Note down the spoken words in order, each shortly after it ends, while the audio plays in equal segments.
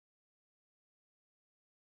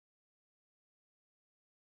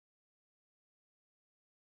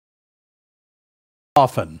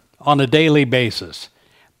often, on a daily basis,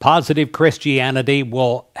 positive Christianity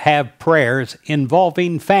will have prayers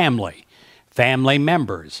involving family, family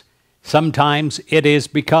members. Sometimes it is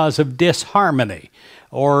because of disharmony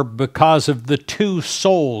or because of the two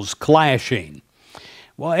souls clashing.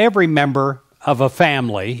 Well, every member of a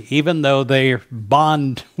family, even though they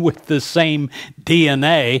bond with the same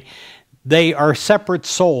DNA, they are separate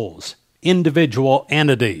souls, individual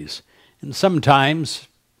entities. And sometimes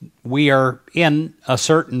we are in a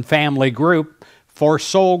certain family group for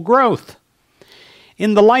soul growth.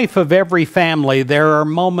 In the life of every family, there are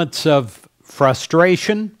moments of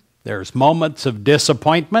frustration, there's moments of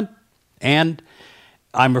disappointment, and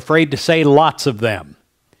I'm afraid to say lots of them.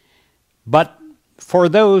 But for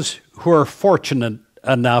those who are fortunate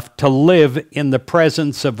enough to live in the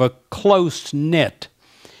presence of a close-knit,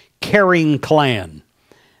 caring clan,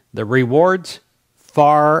 the rewards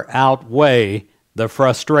far outweigh the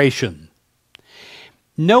frustration.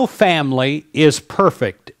 No family is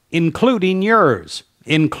perfect, including yours,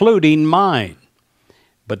 including mine.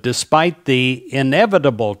 But despite the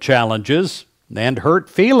inevitable challenges and hurt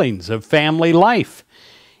feelings of family life,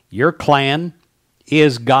 your clan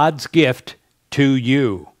is God's gift to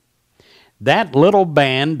you. That little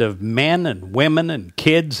band of men and women and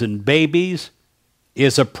kids and babies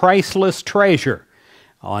is a priceless treasure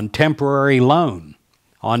on temporary loan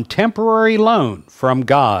from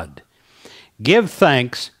God. Give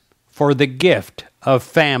thanks for the gift of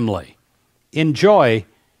family. Enjoy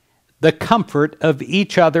the comfort of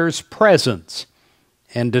each other's presence,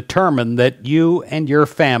 and determine that you and your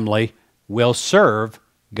family will serve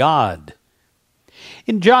God.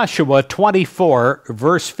 In Joshua 24,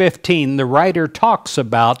 verse 15, the writer talks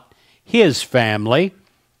about his family.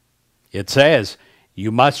 It says,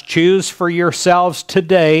 "You must choose for yourselves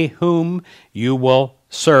today whom you will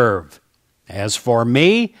serve. As for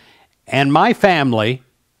me and my family,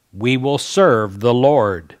 we will serve the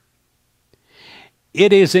Lord."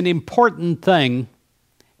 It is an important thing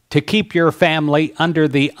to keep your family under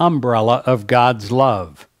the umbrella of God's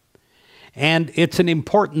love. And it's an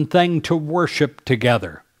important thing to worship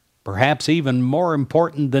together, perhaps even more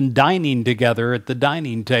important than dining together at the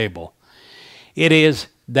dining table. It is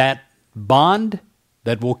that bond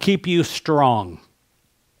that will keep you strong.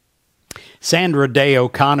 Sandra Day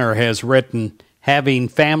O'Connor has written, "Having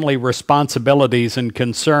family responsibilities and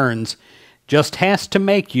concerns just has to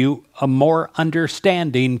make you a more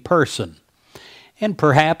understanding person." And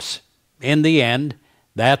perhaps, in the end,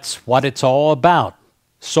 that's what it's all about.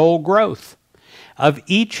 Soul growth of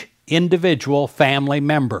each individual family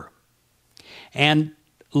member. And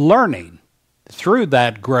learning through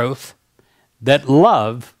that growth that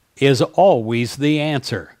love is always the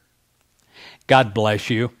answer. God bless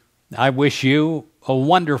you. I wish you a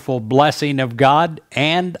wonderful blessing of God,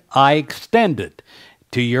 and I extend it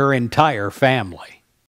to your entire family.